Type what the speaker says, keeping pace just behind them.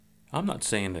I'm not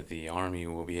saying that the Army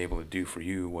will be able to do for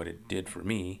you what it did for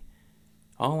me.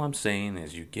 All I'm saying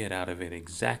is you get out of it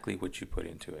exactly what you put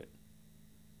into it.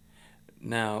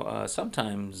 Now,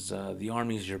 sometimes the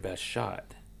Army's your best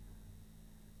shot.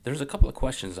 There's a couple of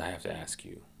questions I have to ask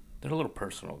you. They're a little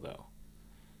personal, though.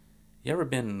 You ever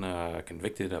been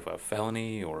convicted of a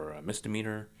felony or a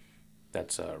misdemeanor?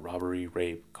 That's robbery,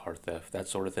 rape, car theft, that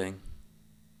sort of thing?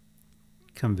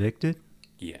 Convicted?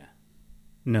 Yeah,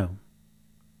 No,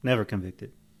 never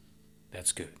convicted.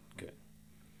 that's good, good.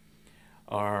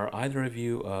 Are either of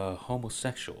you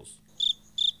homosexuals?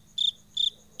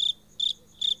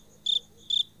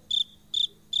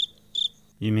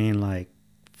 You mean like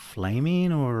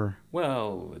flaming or?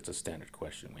 Well, it's a standard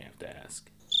question we have to ask.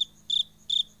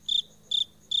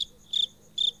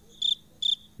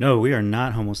 No, we are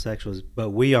not homosexuals, but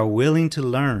we are willing to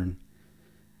learn.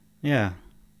 Yeah.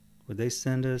 Would they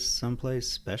send us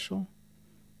someplace special?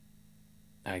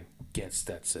 I guess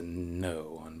that's a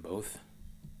no on both.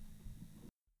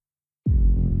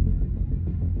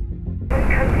 Come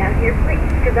down here, please,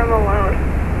 because I'm alone.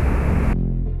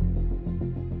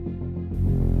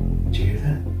 Did you hear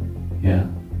that? Yeah.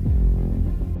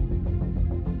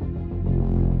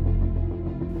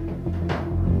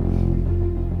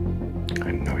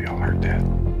 I know y'all heard that.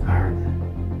 I heard that.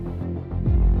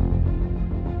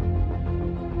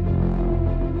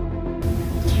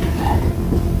 Did you hear that?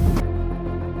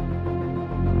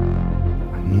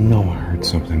 I know I heard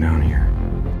something down here.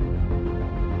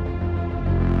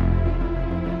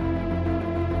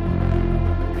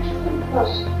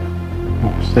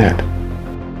 What was that?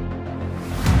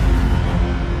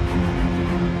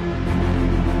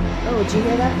 Oh, did you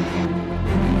hear that?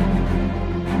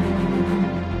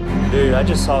 Dude, I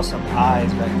just saw some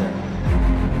eyes back there.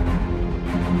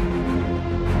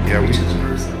 Yeah, we just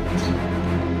heard something.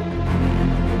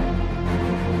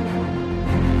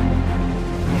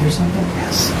 Hear something?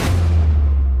 Yes.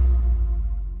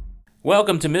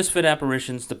 Welcome to Misfit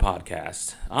Apparitions, the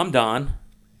podcast. I'm Don,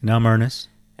 And I'm Ernest.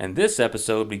 and this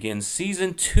episode begins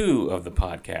season 2 of the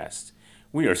podcast.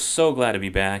 We are so glad to be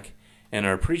back and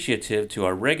are appreciative to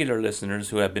our regular listeners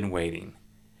who have been waiting.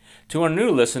 To our new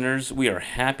listeners, we are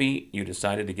happy you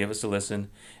decided to give us a listen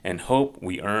and hope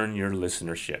we earn your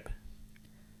listenership.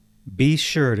 Be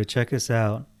sure to check us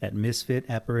out at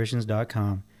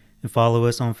misfitapparitions.com and follow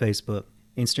us on Facebook,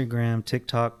 Instagram,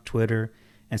 TikTok, Twitter,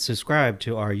 and subscribe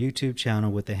to our YouTube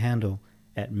channel with the handle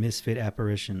at Misfit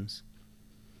Apparitions.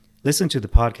 Listen to the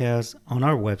podcast on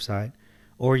our website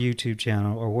or YouTube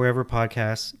channel or wherever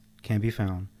podcasts can be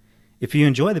found. If you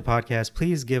enjoy the podcast,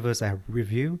 please give us a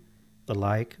review, a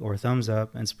like, or a thumbs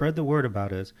up, and spread the word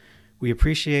about us. We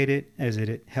appreciate it as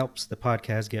it helps the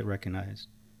podcast get recognized.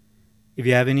 If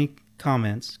you have any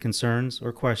comments, concerns,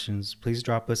 or questions, please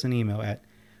drop us an email at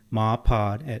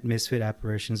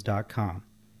mawpod@misfitapparitions.com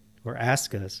or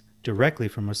ask us directly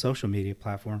from a social media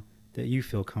platform that you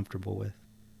feel comfortable with.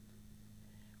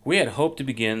 We had hoped to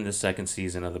begin the second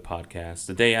season of the podcast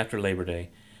the day after Labor Day,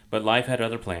 but life had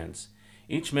other plans.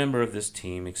 Each member of this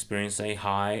team experienced a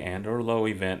high and or low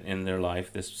event in their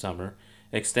life this summer,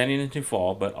 extending into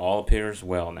fall, but all appears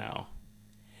well now.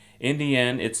 In the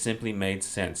end, it simply made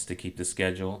sense to keep the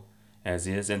schedule as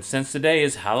is, and since today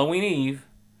is Halloween Eve,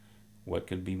 what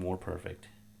could be more perfect?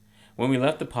 When we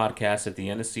left the podcast at the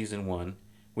end of season 1,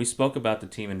 we spoke about the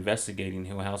team investigating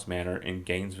Hill House Manor in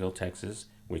Gainesville, Texas,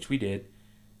 which we did,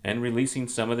 and releasing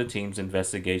some of the team's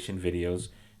investigation videos,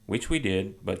 which we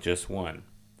did, but just one.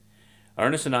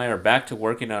 Ernest and I are back to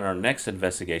working on our next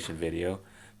investigation video,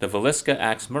 the Villisca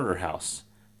Axe Murder House,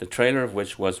 the trailer of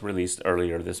which was released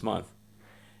earlier this month.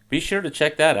 Be sure to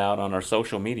check that out on our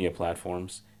social media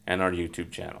platforms and our YouTube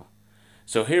channel.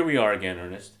 So here we are again,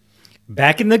 Ernest.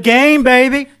 Back in the game,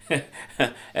 baby!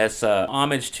 As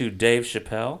homage to Dave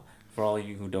Chappelle, for all of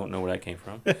you who don't know where that came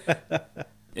from.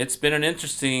 It's been an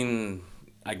interesting,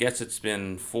 I guess it's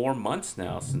been 4 months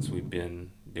now since we've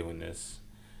been doing this.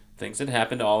 Things that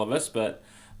happened to all of us, but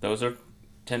those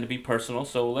tend to be personal.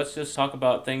 So let's just talk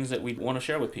about things that we want to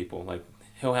share with people, like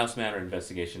Hill House Manor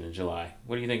investigation in July.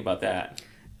 What do you think about that?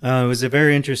 It was a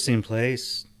very interesting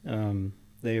place.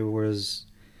 There was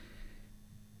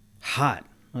hot.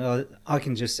 Well, I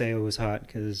can just say it was hot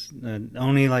because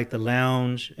only like the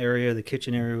lounge area, the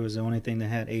kitchen area was the only thing that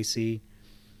had AC.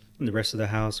 And the rest of the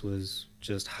house was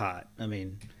just hot. I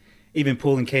mean, even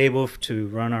pulling cable to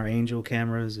run our Angel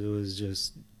cameras, it was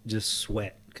just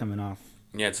sweat coming off.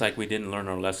 Yeah, it's like we didn't learn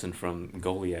our lesson from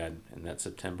Goliad in that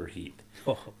September heat.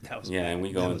 Oh, that was Yeah, bad. and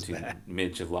we go That was into bad.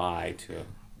 mid-July to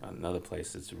another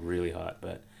place that's really hot.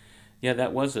 But yeah,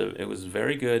 it was a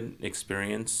very good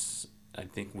experience. I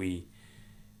think we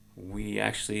we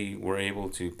actually were able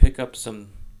to pick up some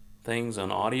things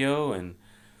on audio, and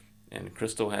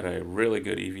Crystal had a really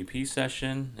good EVP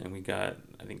session, and we got,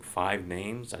 I think, 5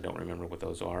 names. I don't remember what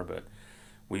those are, but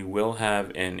we will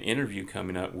have an interview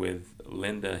coming up with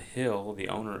Linda Hill, the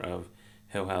owner of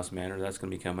Hill House Manor. That's going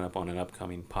to be coming up on an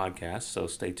upcoming podcast, so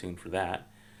stay tuned for that.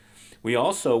 We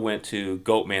also went to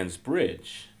Goatman's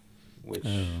Bridge, which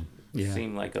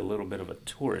seemed like a little bit of a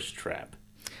tourist trap.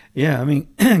 Yeah, I mean,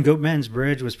 Goatman's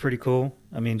Bridge was pretty cool.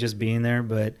 I mean, just being there,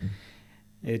 but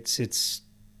it's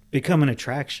become an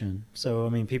attraction. So, I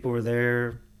mean, people were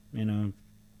there, you know,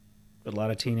 a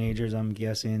lot of teenagers, I'm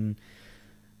guessing,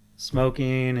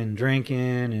 smoking and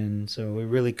drinking, and so we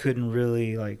really couldn't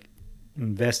like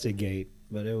investigate,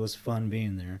 but it was fun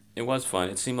being there. It was fun.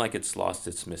 It seemed like it's lost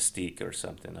its mystique or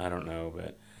something. I don't know,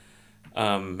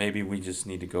 but maybe we just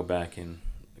need to go back in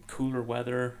cooler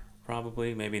weather,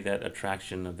 probably. Maybe that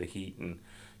attraction of the heat and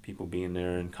people being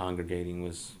there and congregating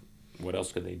was, what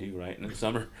else could they do, right, in the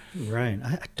summer? Right.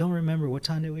 I don't remember, what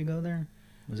time did we go there?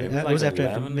 It was like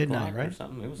after midnight, right? Or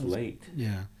something. It was late.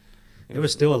 Yeah. There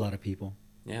was still a lot of people.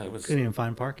 Yeah, it was. Couldn't even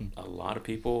find parking. A lot of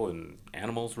people, and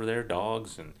animals were there,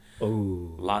 dogs, and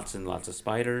oh, lots and lots of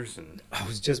spiders. And I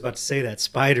was just about to say that,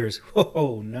 spiders.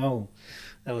 Oh no,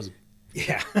 that was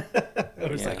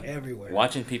it was like everywhere.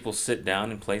 Watching people sit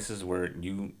down in places where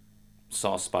you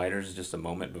saw spiders just a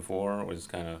moment before was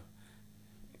kind of,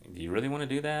 do you really want to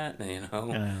do that? You know, oh,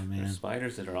 man. There's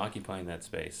spiders that are occupying that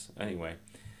space. Anyway,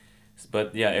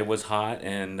 but yeah, it was hot,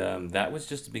 and that was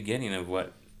just the beginning of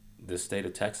what the state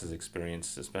of Texas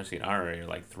experienced, especially in our area.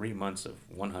 Like 3 months of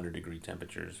 100-degree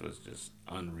temperatures was just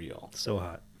unreal. So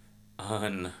hot.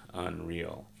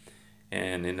 Unreal.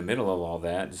 And in the middle of all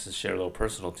that, just to share a little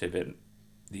personal tidbit,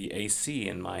 the AC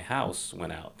in my house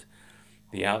went out.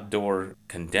 The outdoor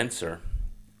condenser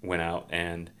went out,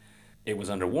 and it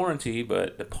was under warranty,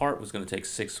 but the part was going to take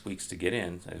 6 weeks to get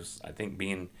in. It was, I think,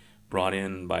 being brought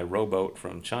in by rowboat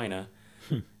from China.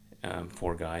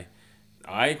 Poor guy.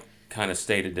 I kind of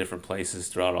stayed at different places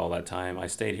throughout all that time. I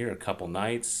stayed here a couple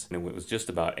nights, and it was just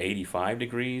about 85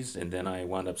 degrees, and then I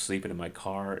wound up sleeping in my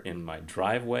car in my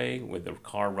driveway with the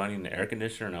car running the air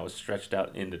conditioner, and I was stretched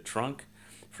out in the trunk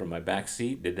from my back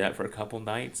seat. Did that for a couple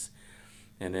nights,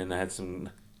 and then I had some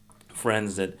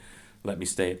friends that let me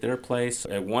stay at their place.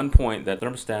 At one point, that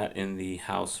thermostat in the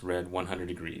house read 100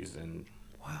 degrees, and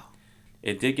wow,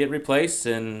 it did get replaced,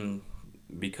 and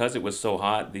because it was so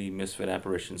hot, the Misfit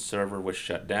Apparitions server was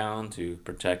shut down to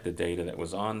protect the data that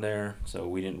was on there, so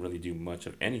we didn't really do much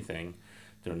of anything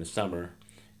during the summer.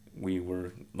 We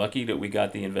were lucky that we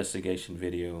got the investigation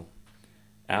video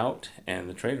out and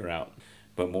the trailer out,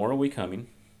 but more will be coming.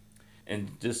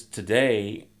 And just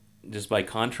today, just by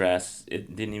contrast,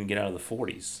 it didn't even get out of the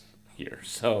 40s here.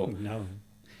 So no,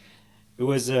 it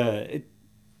was it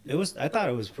was. I thought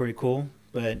it was pretty cool,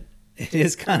 but it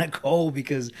is kind of cold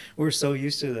because we're so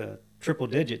used to the triple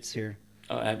digits here.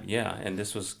 Yeah, and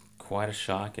this was quite a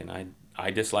shock, and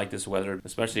I dislike this weather,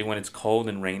 especially when it's cold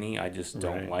and rainy. I just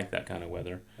don't like that kind of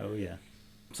weather. Oh yeah.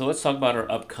 So let's talk about our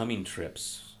upcoming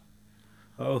trips.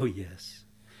 Oh yes.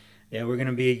 Yeah, we're going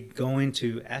to be going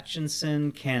to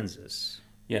Atchison, Kansas.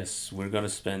 Yes, we're going to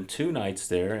spend 2 nights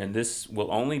there, and this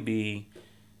will only be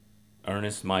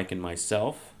Ernest, Mike, and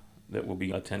myself that will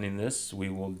be attending this. We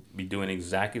will be doing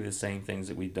exactly the same things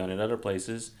that we've done at other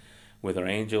places with our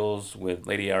angels, with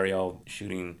Lady Ariel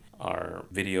shooting our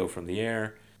video from the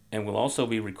air, and we'll also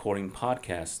be recording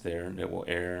podcasts there that will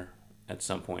air at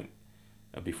some point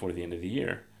before the end of the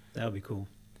year. That would be cool.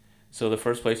 So the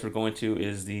first place we're going to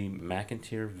is the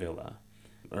McIntyre Villa.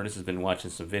 Ernest has been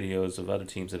watching some videos of other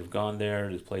teams that have gone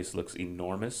there. This place looks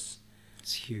enormous.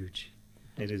 It's huge.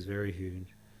 It is very huge.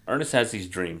 Ernest has these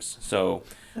dreams. So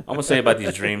I'm going to say about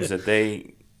these dreams that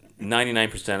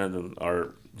 99% of them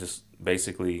are just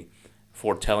basically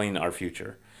foretelling our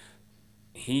future.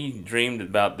 He dreamed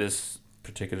about this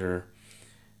particular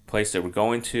place that we're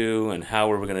going to and how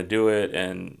we were going to do it,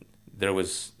 and there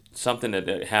was something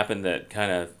that happened that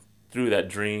kind of threw that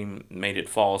dream, made it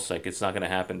false, like it's not going to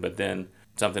happen, but then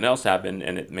something else happened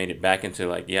and it made it back into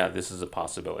like, yeah, this is a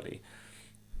possibility.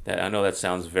 That I know that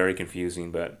sounds very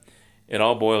confusing, but it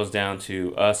all boils down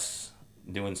to us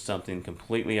doing something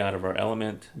completely out of our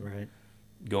element, right?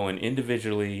 Going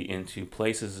individually into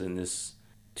places in this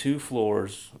 2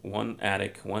 floors, 1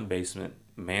 attic, 1 basement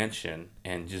mansion,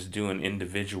 and just doing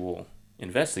individual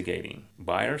investigating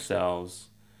by ourselves.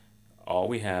 All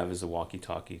we have is a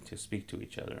walkie-talkie to speak to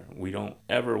each other. We don't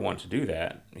ever want to do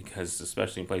that, because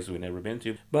especially in places we've never been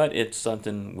to, but it's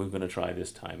something we're going to try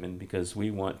this time, and because we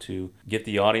want to get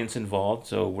the audience involved,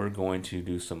 so we're going to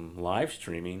do some live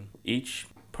streaming. Each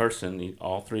person,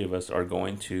 all three of us, are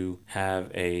going to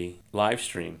have a live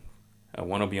stream.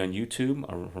 One will be on YouTube,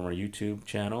 from our YouTube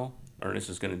channel. Ernest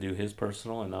is going to do his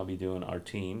personal, and I'll be doing our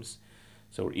team's.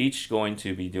 So we're each going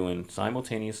to be doing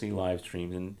simultaneously live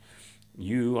streams, and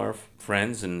you, our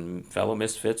friends and fellow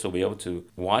misfits, will be able to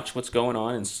watch what's going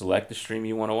on and select the stream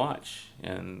you want to watch.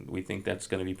 And we think that's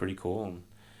going to be pretty cool. And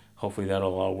hopefully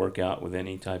that'll all work out with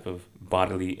any type of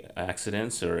bodily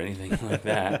accidents or anything like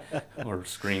that, or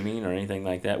screaming or anything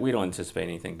like that. We don't anticipate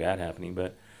anything bad happening,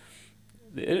 but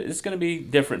it's going to be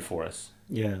different for us.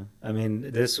 Yeah, I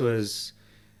mean, this was,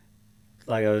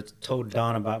 like I told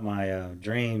Don about my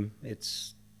dream. It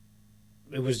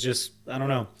was just, I don't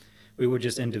know. We were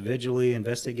just individually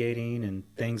investigating, and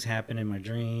things happened in my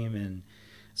dream, and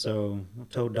so I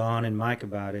told Don and Mike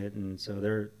about it, and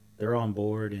so they're on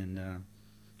board. And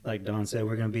like Don said,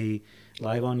 we're going to be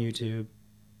live on YouTube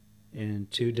and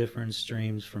 2 different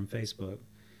streams from Facebook,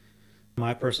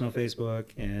 my personal Facebook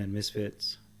and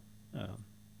Misfits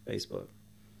Facebook.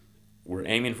 We're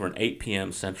aiming for an 8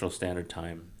 p.m. Central Standard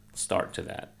Time start to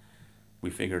that. We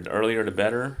figured earlier the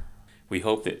better. We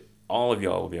hope that all of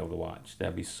y'all will be able to watch.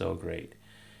 That'd be so great.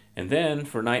 And then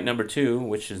for night number 2,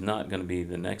 which is not going to be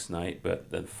the next night, but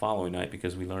the following night,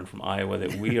 because we learned from Iowa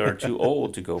that we are too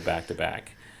old to go back to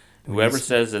back. Whoever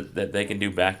says that they can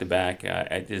do back to back,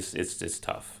 it's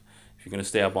tough. If you're going to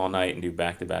stay up all night and do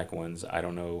back to back ones, I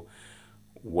don't know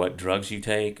what drugs you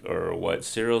take or what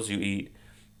cereals you eat.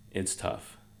 It's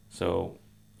tough. So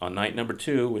on night number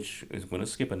 2, which is going to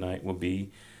skip a night, will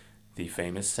be the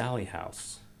famous Sally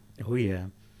House. Oh, yeah.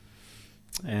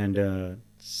 And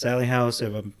Sally House,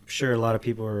 I'm sure a lot of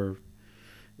people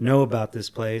know about this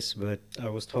place, but I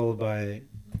was told by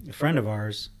a friend of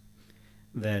ours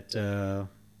that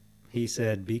he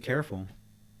said, be careful.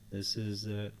 This is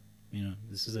a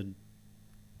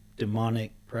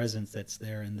demonic presence that's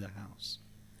there in the house.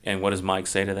 And what does Mike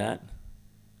say to that?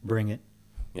 Bring it.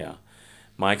 Yeah.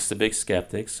 Mike's the big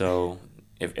skeptic, so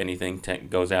if anything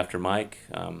goes after Mike,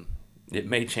 it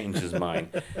may change his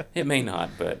mind. It may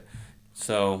not, but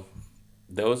so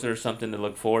those are something to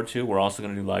look forward to. We're also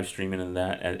going to do live streaming of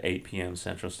that at 8 p.m.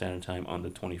 Central Standard Time on the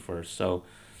 21st. So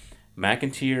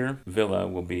McIntyre Villa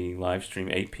will be live stream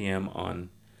 8 p.m. on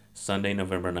Sunday,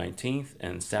 November 19th,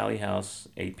 and Sally House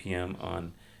 8 p.m.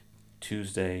 on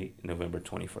Tuesday, November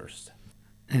 21st.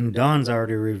 And Don's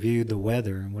already reviewed the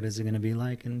weather. What is it going to be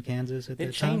like in Kansas at that time?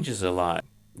 It changes a lot.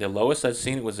 The lowest I've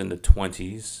seen it was in the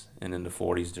 20s and in the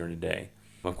 40s during the day.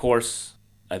 Of course,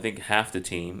 I think half the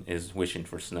team is wishing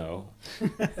for snow.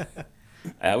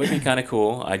 That would be kind of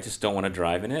cool. I just don't want to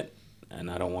drive in it,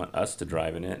 and I don't want us to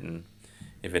drive in it. And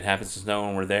if it happens to snow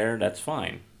when we're there, that's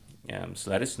fine. So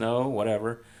let it snow,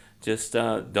 whatever. Just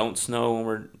don't snow when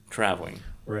we're traveling.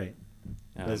 Right.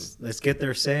 Let's get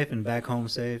there safe and back home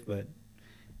safe, but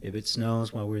if it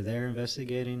snows while we're there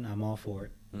investigating, I'm all for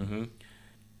it. Mm-hmm.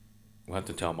 We'll have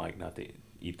to tell Mike not to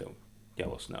eat the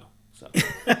yellow snow. So.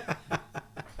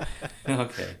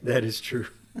 Okay. That is true.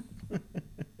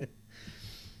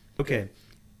 Okay.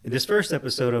 In this first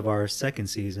episode of our second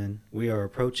season, we are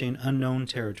approaching unknown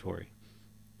territory.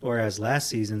 Whereas last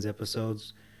season's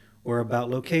episodes were about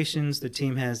locations the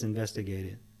team has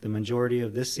investigated, the majority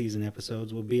of this season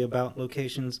episodes will be about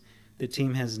locations the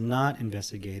team has not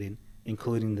investigated,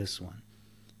 including this one.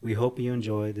 We hope you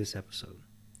enjoy this episode.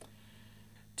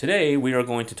 Today, we are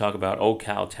going to talk about Old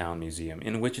Cowtown Museum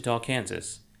in Wichita,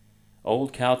 Kansas.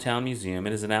 Old Cowtown Museum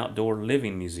is an outdoor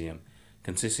living museum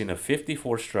consisting of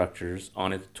 54 structures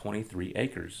on its 23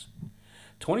 acres.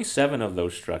 27 of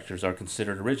those structures are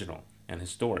considered original and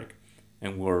historic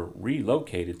and were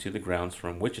relocated to the grounds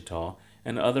from Wichita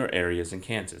and other areas in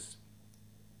Kansas.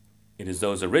 It is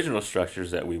those original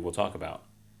structures that we will talk about.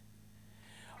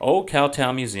 Old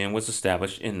Cowtown Museum was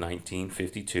established in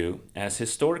 1952 as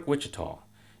Historic Wichita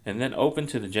and then opened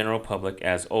to the general public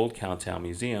as Old Cowtown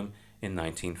Museum in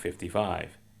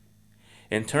 1955.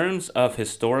 In terms of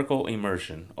historical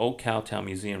immersion, Old Cowtown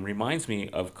Museum reminds me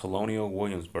of Colonial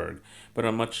Williamsburg, but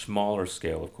on a much smaller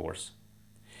scale, of course.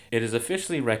 It is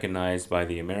officially recognized by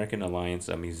the American Alliance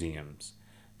of Museums,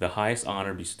 the highest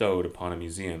honor bestowed upon a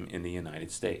museum in the United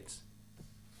States.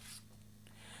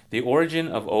 The origin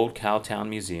of Old Cowtown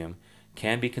Museum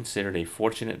can be considered a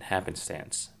fortunate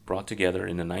happenstance brought together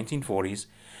in the 1940s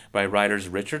by writers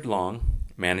Richard Long,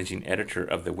 managing editor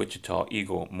of the Wichita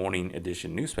Eagle Morning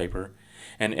Edition newspaper,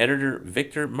 and editor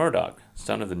Victor Murdoch,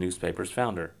 son of the newspaper's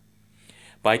founder.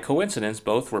 By coincidence,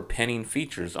 both were penning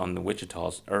features on the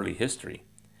Wichita's early history.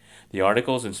 The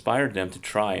articles inspired them to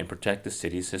try and protect the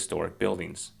city's historic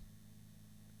buildings.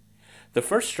 The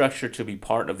first structure to be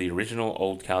part of the original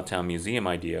Old Cowtown Museum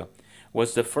idea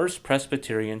was the First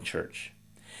Presbyterian Church.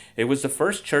 It was the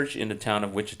first church in the town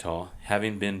of Wichita,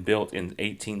 having been built in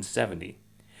 1870.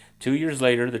 2 years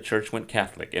later, the church went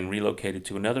Catholic and relocated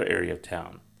to another area of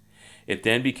town. It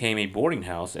then became a boarding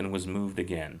house and was moved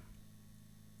again.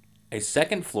 A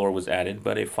second floor was added,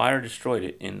 but a fire destroyed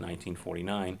it in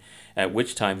 1949, at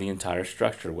which time the entire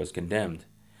structure was condemned.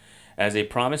 As a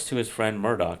promise to his friend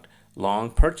Murdoch,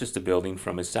 Long purchased the building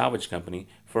from a salvage company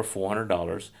for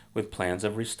 $400 with plans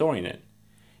of restoring it.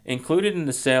 Included in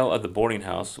the sale of the boarding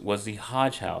house was the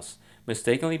Hodge House,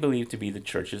 mistakenly believed to be the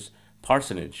church's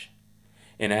parsonage.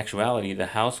 In actuality, the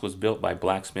house was built by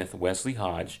blacksmith Wesley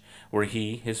Hodge, where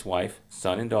he, his wife,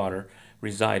 son, and daughter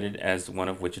resided as one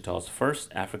of Wichita's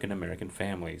first African-American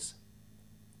families.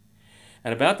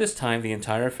 At about this time, the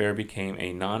entire affair became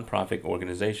a non-profit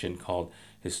organization called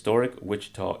Historic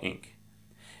Wichita, Inc.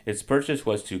 Its purpose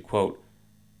was to, quote,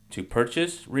 to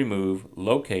purchase, remove,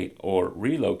 locate, or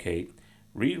relocate,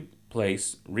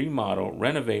 replace, remodel,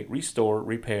 renovate, restore,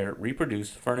 repair, reproduce,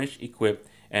 furnish, equip,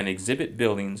 and exhibit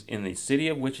buildings in the city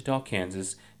of Wichita,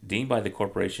 Kansas, deemed by the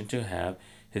corporation to have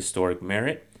historic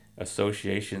merit,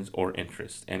 associations, or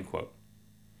interest, end quote.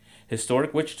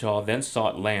 Historic Wichita then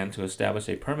sought land to establish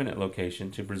a permanent location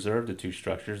to preserve the two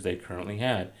structures they currently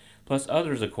had, plus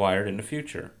others acquired in the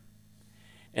future.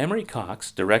 Emery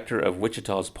Cox, director of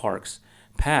Wichita's parks,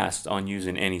 passed on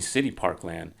using any city park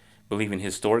land, believing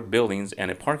historic buildings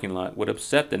and a parking lot would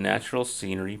upset the natural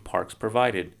scenery parks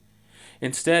provided.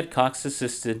 Instead, Cox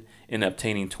assisted in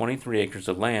obtaining 23 acres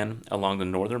of land along the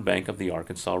northern bank of the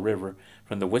Arkansas River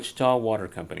from the Wichita Water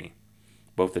Company.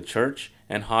 Both the church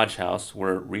and Hodge House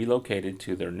were relocated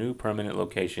to their new permanent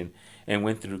location and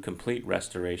went through complete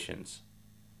restorations.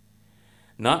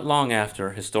 Not long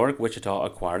after, Historic Wichita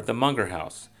acquired the Munger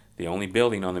House, the only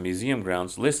building on the museum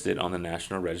grounds listed on the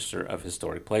National Register of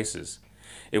Historic Places.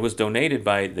 It was donated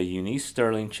by the Eunice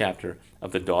Sterling chapter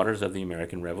of the Daughters of the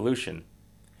American Revolution.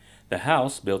 The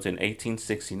house, built in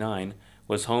 1869,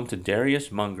 was home to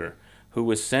Darius Munger, who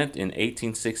was sent in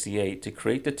 1868 to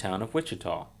create the town of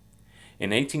Wichita. In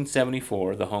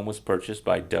 1874, the home was purchased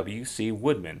by W.C.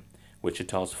 Woodman,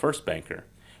 Wichita's first banker,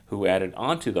 who added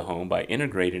onto the home by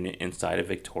integrating it inside a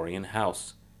Victorian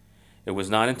house. It was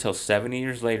not until 70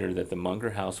 years later that the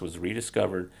Munger House was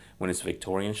rediscovered when its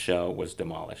Victorian shell was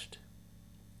demolished.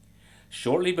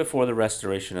 Shortly before the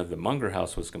restoration of the Munger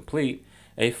House was complete,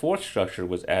 a fourth structure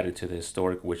was added to the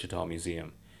historic Wichita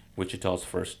Museum, Wichita's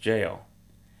first jail.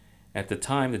 At the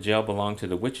time, the jail belonged to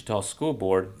the Wichita School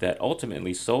Board that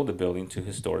ultimately sold the building to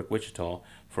Historic Wichita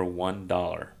for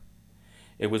 $1.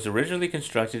 It was originally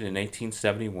constructed in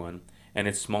 1871, and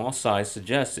its small size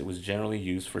suggests it was generally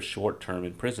used for short-term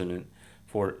imprisonment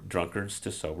for drunkards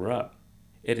to sober up.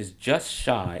 It is just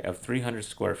shy of 300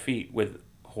 square feet with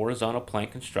horizontal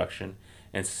plank construction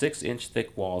and 6-inch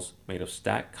thick walls made of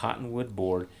stacked cottonwood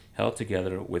board held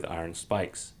together with iron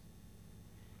spikes.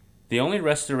 The only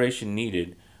restoration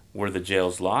needed were the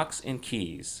jail's locks and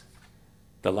keys.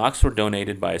 The locks were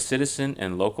donated by a citizen,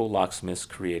 and local locksmiths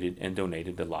created and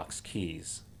donated the locks'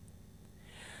 keys.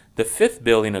 The fifth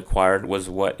building acquired was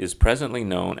what is presently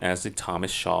known as the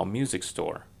Thomas Shaw Music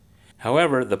Store.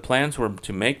 However, the plans were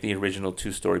to make the original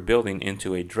two-story building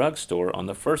into a drugstore on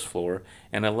the first floor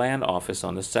and a land office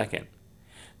on the second.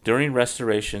 During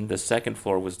restoration, the second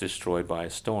floor was destroyed by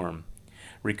a storm.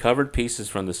 Recovered pieces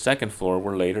from the second floor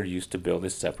were later used to build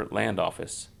a separate land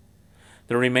office.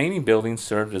 The remaining building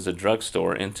served as a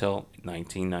drugstore until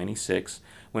 1996,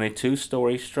 when a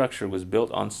two-story structure was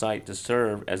built on site to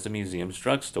serve as the museum's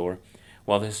drugstore,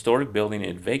 while the historic building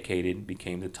it vacated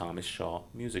became the Thomas Shaw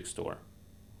Music Store.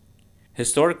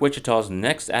 Historic Wichita's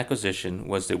next acquisition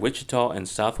was the Wichita and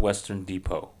Southwestern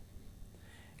Depot.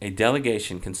 A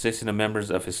delegation consisting of members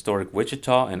of Historic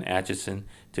Wichita and Atchison,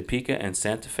 Topeka, and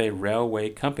Santa Fe Railway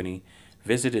Company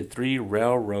visited 3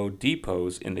 railroad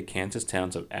depots in the Kansas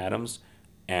towns of Adams,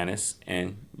 Annis,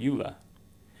 and Eula.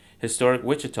 Historic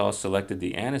Wichita selected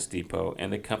the Annis Depot,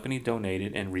 and the company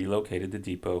donated and relocated the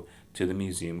depot to the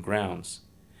museum grounds.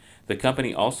 The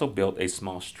company also built a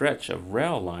small stretch of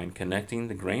rail line connecting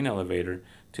the grain elevator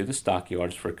to the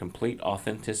stockyards for complete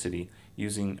authenticity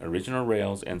using original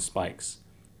rails and spikes.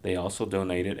 They also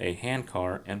donated a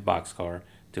handcar and boxcar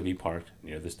to be parked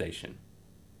near the station.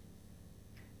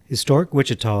 Historic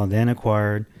Wichita then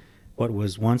acquired what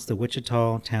was once the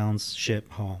Wichita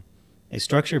Township Hall, a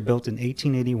structure built in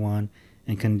 1881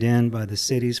 and condemned by the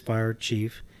city's fire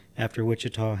chief after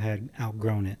Wichita had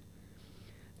outgrown it.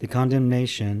 The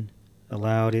condemnation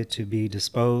allowed it to be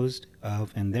disposed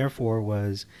of and therefore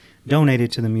was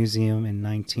donated to the museum in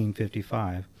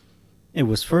 1955. It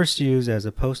was first used as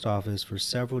a post office for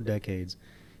several decades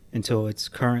until its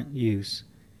current use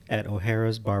at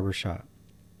O'Hara's Barber Shop.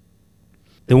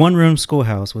 The one-room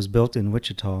schoolhouse was built in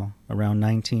Wichita around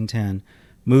 1910,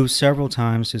 moved several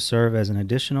times to serve as an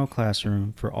additional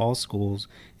classroom for all schools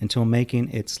until making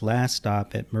its last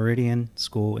stop at Meridian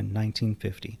School in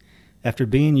 1950. After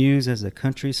being used as a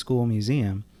country school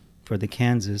museum for the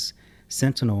Kansas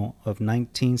Sentinel of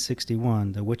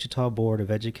 1961, the Wichita Board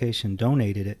of Education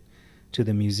donated it to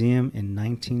the museum in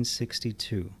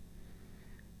 1962.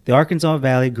 The Arkansas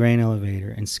Valley Grain Elevator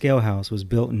and Scale House was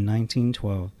built in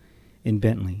 1912 in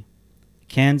Bentley,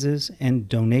 Kansas, and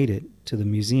donated to the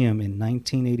museum in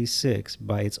 1986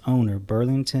 by its owner,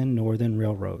 Burlington Northern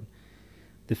Railroad.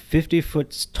 The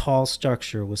 50-foot tall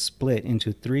structure was split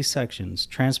into 3 sections,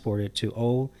 transported to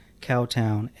Old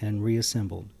Cowtown, and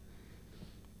reassembled.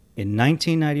 In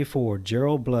 1994,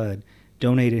 Gerald Blood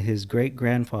donated his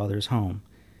great-grandfather's home,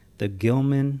 the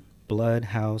Gilman Blood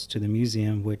House, to the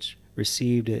museum, which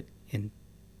received it in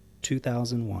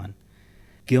 2001.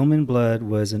 Gilman Blood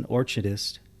was an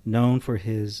orchardist known for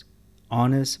his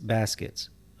honest baskets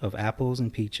of apples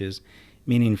and peaches,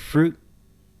 meaning fruit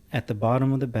at the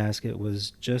bottom of the basket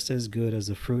was just as good as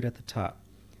the fruit at the top.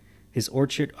 His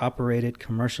orchard operated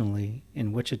commercially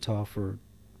in Wichita for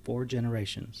 4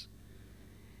 generations.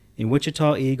 In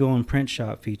Wichita, Eagle and Print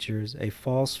Shop features a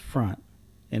false front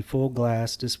and full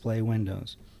glass display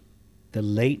windows. The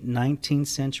late 19th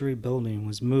century building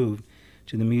was moved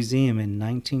to the museum in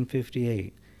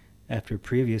 1958 after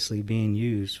previously being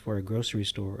used for a grocery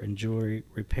store and jewelry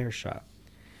repair shop.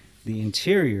 The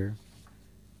interior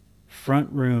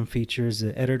front room features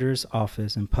the editor's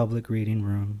office and public reading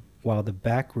room, while the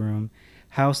back room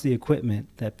housed the equipment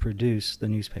that produced the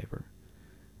newspaper.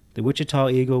 The Wichita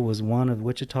Eagle was one of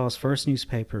Wichita's first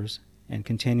newspapers and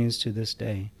continues to this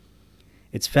day.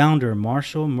 Its founder,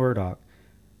 Marshall Murdoch,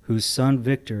 whose son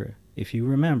Victor, if you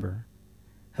remember,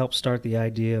 helped start the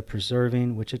idea of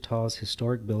preserving Wichita's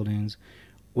historic buildings,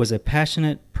 was a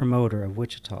passionate promoter of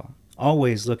Wichita,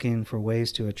 always looking for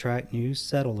ways to attract new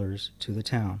settlers to the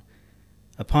town.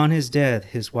 Upon his death,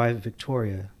 his wife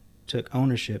Victoria took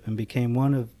ownership and became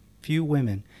one of few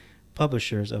women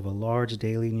publishers of a large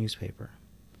daily newspaper.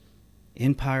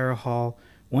 Empire Hall,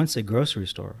 once a grocery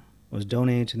store, was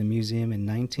donated to the museum in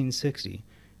 1960,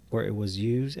 where it was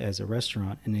used as a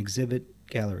restaurant and exhibit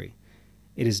gallery.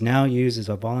 It is now used as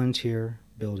a volunteer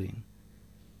building.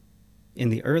 In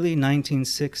the early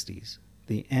 1960s,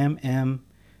 the M.M.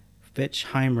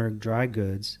 Fitchheimer dry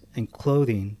goods and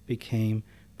clothing became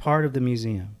part of the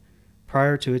museum.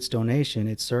 Prior to its donation,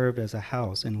 it served as a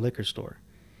house and liquor store.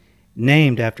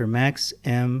 Named after Max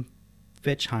M.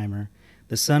 Fitchheimer,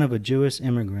 the son of a Jewish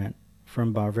immigrant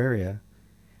from Bavaria,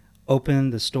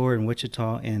 opened the store in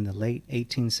Wichita in the late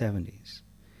 1870s.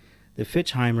 The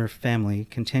Fitchheimer family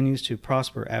continues to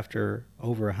prosper after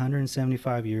over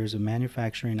 175 years of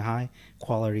manufacturing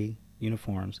high-quality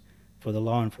uniforms for the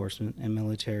law enforcement and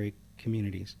military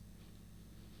communities.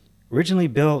 Originally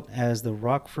built as the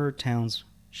Rockford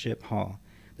Township Hall,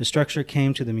 the structure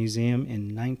came to the museum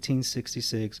in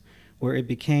 1966, where it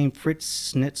became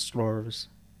Fritz Schnitzler's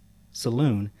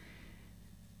Saloon,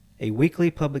 a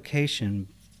weekly publication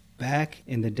back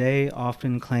in the day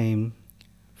often claimed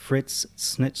Fritz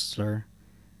Schnitzler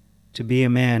to be a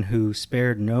man who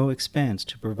spared no expense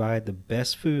to provide the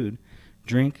best food,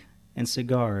 drink, and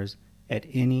cigars at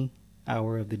any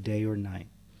hour of the day or night.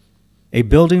 A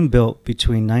building built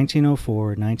between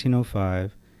 1904 and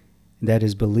 1905 that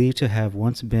is believed to have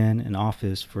once been an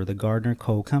office for the Gardner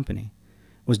Coal Company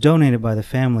was donated by the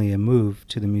family and moved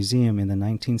to the museum in the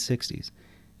 1960s.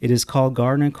 It is called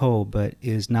Gardner Coal, but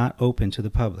is not open to the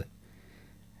public.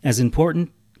 As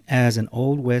important as an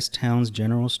Old West Town's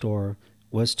general store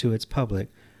was to its public,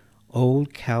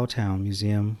 Old Cowtown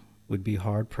Museum would be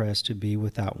hard-pressed to be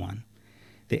without one.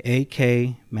 The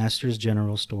A.K. Masters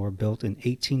General Store, built in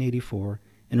 1884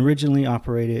 and originally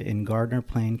operated in Gardner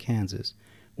Plain, Kansas,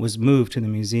 was moved to the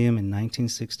museum in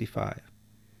 1965.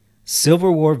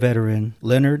 Civil War veteran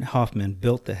Leonard Hoffman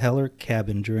built the Heller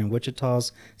Cabin during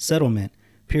Wichita's settlement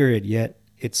period, yet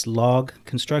its log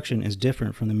construction is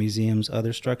different from the museum's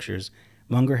other structures,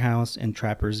 Munger House and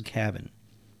Trapper's Cabin.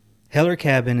 Heller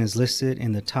Cabin is listed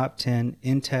in the top 10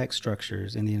 intact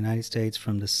structures in the United States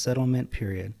from the settlement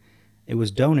period. It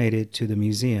was donated to the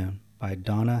museum by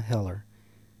Donna Heller,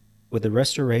 with the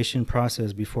restoration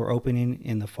process before opening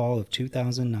in the fall of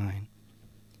 2009.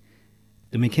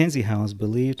 The Mackenzie House,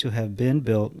 believed to have been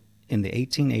built in the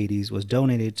 1880s, was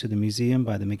donated to the museum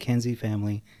by the Mackenzie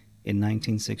family in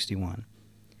 1961.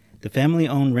 The family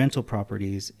owned rental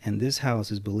properties, and this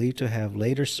house is believed to have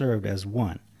later served as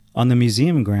one. On the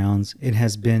museum grounds, it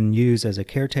has been used as a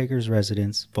caretaker's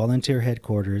residence, volunteer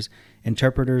headquarters,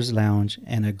 interpreter's lounge,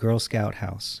 and a Girl Scout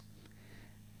house.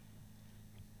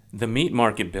 The Meat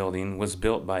Market building was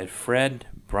built by Fred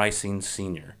Brycing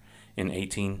Sr. in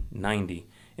 1890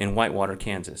 in Whitewater,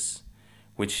 Kansas,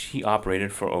 which he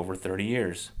operated for over 30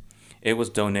 years. It was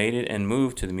donated and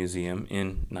moved to the museum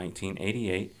in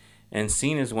 1988 and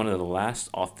seen as one of the last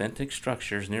authentic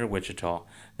structures near Wichita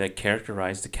that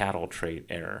characterized the cattle trade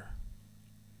era.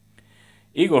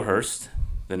 Eaglehurst,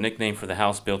 the nickname for the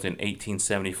house built in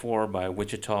 1874 by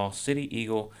Wichita City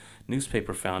Eagle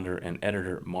newspaper founder and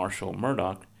editor Marshall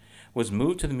Murdoch, was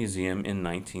moved to the museum in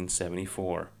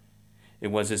 1974. It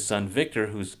was his son Victor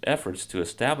whose efforts to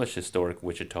establish historic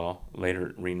Wichita,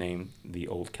 later renamed the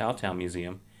Old Cowtown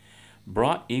Museum,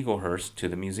 brought Eaglehurst to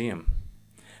the museum.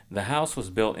 The house was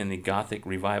built in the Gothic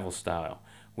Revival style,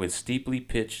 with steeply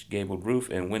pitched gabled roof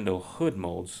and window hood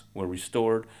molds were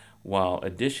restored, while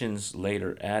additions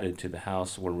later added to the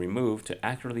house were removed to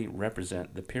accurately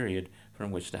represent the period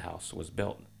from which the house was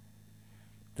built.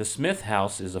 The Smith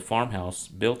House is a farmhouse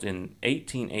built in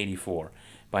 1884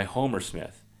 by Homer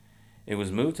Smith. It was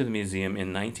moved to the museum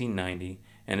in 1990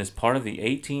 and is part of the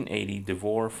 1880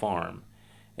 DeVore Farm,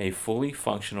 a fully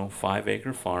functional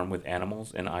 5-acre farm with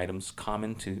animals and items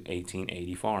common to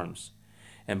 1880 farms.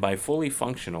 And by fully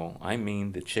functional, I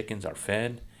mean the chickens are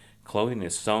fed, clothing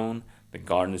is sewn, the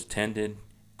garden is tended,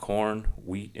 corn,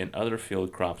 wheat, and other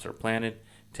field crops are planted,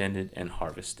 tended, and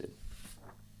harvested.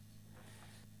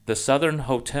 The Southern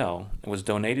Hotel was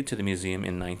donated to the museum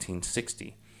in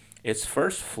 1960. Its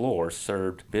first floor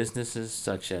served businesses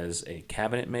such as a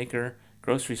cabinet maker,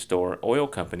 grocery store, oil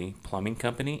company, plumbing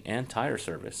company, and tire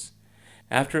service.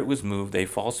 After it was moved, a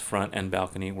false front and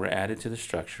balcony were added to the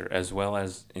structure, as well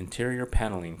as interior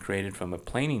paneling created from a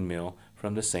planing mill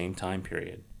from the same time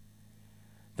period.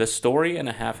 The Story and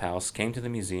a Half House came to the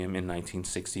museum in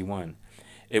 1961.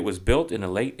 It was built in the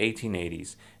late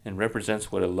 1880s and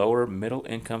represents what a lower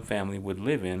middle-income family would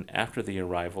live in after the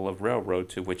arrival of railroad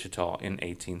to Wichita in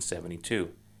 1872.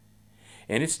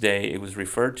 In its day, it was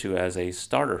referred to as a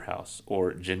starter house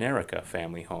or generica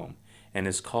family home, and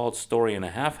is called Story and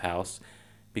a Half House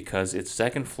because its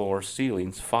second-floor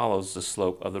ceilings follows the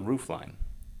slope of the roofline.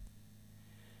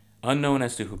 Unknown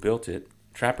as to who built it,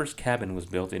 Trapper's Cabin was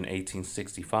built in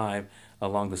 1865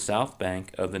 along the south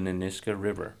bank of the Nenaska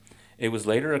River. It was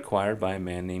later acquired by a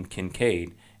man named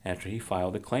Kincaid after he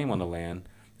filed a claim on the land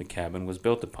the cabin was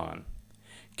built upon.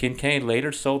 Kincaid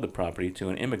later sold the property to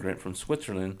an immigrant from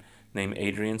Switzerland named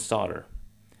Adrian Sauter.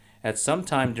 At some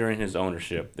time during his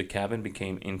ownership, the cabin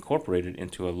became incorporated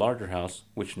into a larger house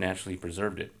which naturally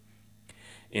preserved it.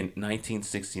 In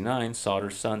 1969,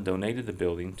 Sauter's son donated the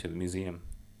building to the museum.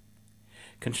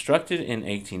 Constructed in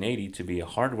 1880 to be a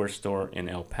hardware store in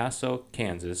El Paso,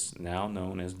 Kansas, now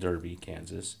known as Derby,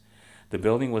 Kansas, the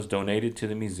building was donated to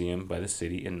the museum by the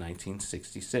city in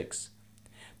 1966.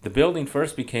 The building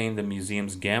first became the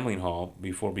museum's gambling hall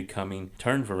before becoming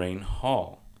Turnverein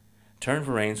Hall.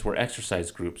 Turnvereins were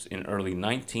exercise groups in early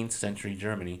 19th century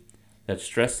Germany that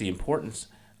stressed the importance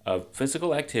of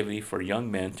physical activity for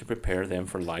young men to prepare them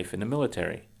for life in the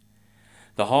military.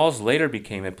 The halls later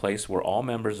became a place where all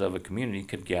members of a community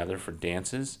could gather for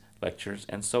dances, lectures,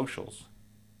 and socials.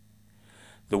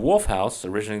 The Wolf House,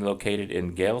 originally located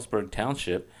in Galesburg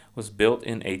Township, was built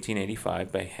in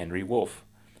 1885 by Henry Wolf.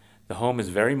 The home is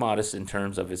very modest in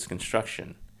terms of its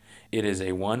construction. It is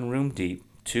a one-room deep,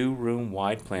 two-room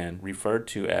wide plan referred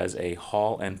to as a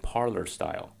hall and parlor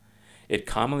style. It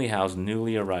commonly housed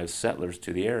newly arrived settlers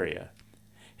to the area.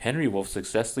 Henry Wolf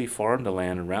successfully farmed the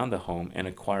land around the home and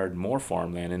acquired more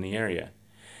farmland in the area.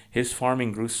 His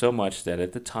farming grew so much that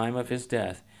at the time of his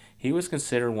death, he was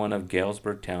considered one of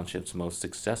Galesburg Township's most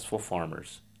successful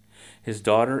farmers. His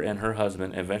daughter and her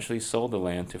husband eventually sold the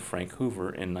land to Frank Hoover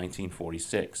in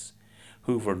 1946.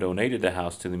 Hoover donated the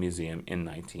house to the museum in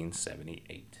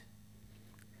 1978.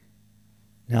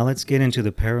 Now let's get into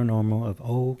the paranormal of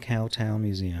Old Cowtown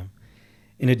Museum.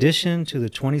 In addition to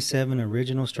the 27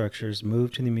 original structures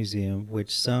moved to the museum, which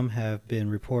some have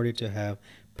been reported to have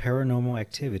paranormal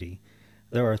activity,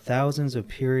 there are thousands of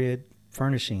period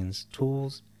furnishings,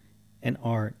 tools, and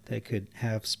art that could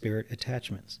have spirit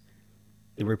attachments.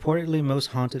 The reportedly most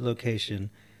haunted location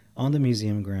on the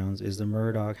museum grounds is the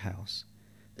Murdoch House.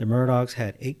 The Murdochs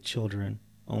had 8 children,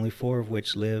 only 4 of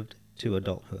which lived to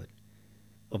adulthood.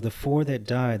 Of the 4 that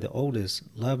died, the oldest,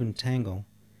 Love and Tangle,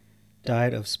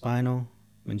 died of spinal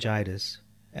meningitis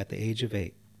at the age of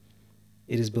 8.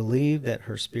 It is believed that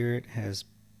her spirit has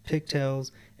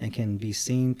pigtails and can be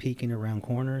seen peeking around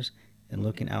corners and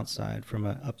looking outside from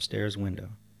an upstairs window.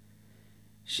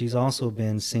 She's also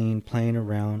been seen playing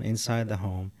around inside the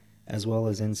home as well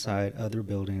as inside other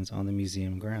buildings on the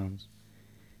museum grounds.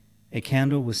 A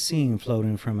candle was seen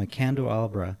floating from a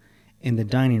candelabra in the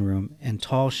dining room and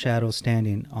tall shadows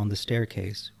standing on the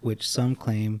staircase, which some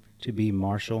claim to be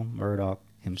Marshall Murdoch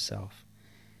himself.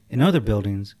 In other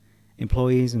buildings,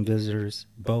 employees and visitors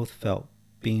both felt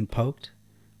being poked,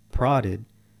 prodded,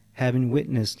 having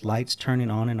witnessed lights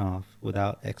turning on and off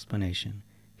without explanation,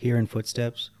 hearing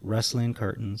footsteps, rustling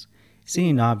curtains,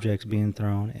 seeing objects being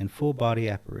thrown, and full-body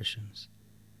apparitions.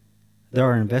 There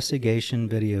are investigation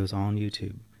videos on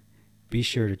YouTube. Be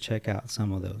sure to check out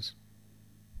some of those.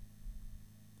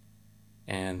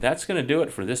 And that's going to do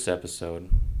it for this episode.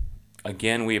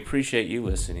 Again, we appreciate you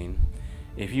listening.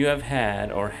 If you have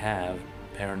had or have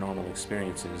paranormal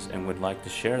experiences and would like to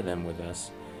share them with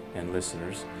us and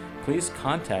listeners, please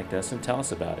contact us and tell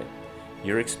us about it.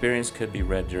 Your experience could be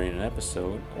read during an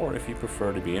episode, or if you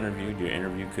prefer to be interviewed, your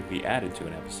interview could be added to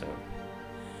an episode.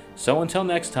 So until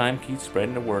next time, keep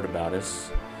spreading the word about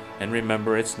us. And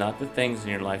remember, it's not the things in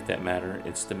your life that matter,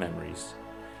 it's the memories.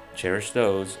 Cherish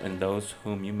those and those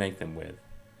whom you make them with.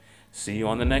 See you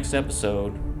on the next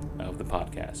episode of the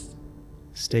podcast.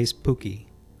 Stay spooky,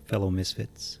 fellow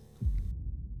misfits.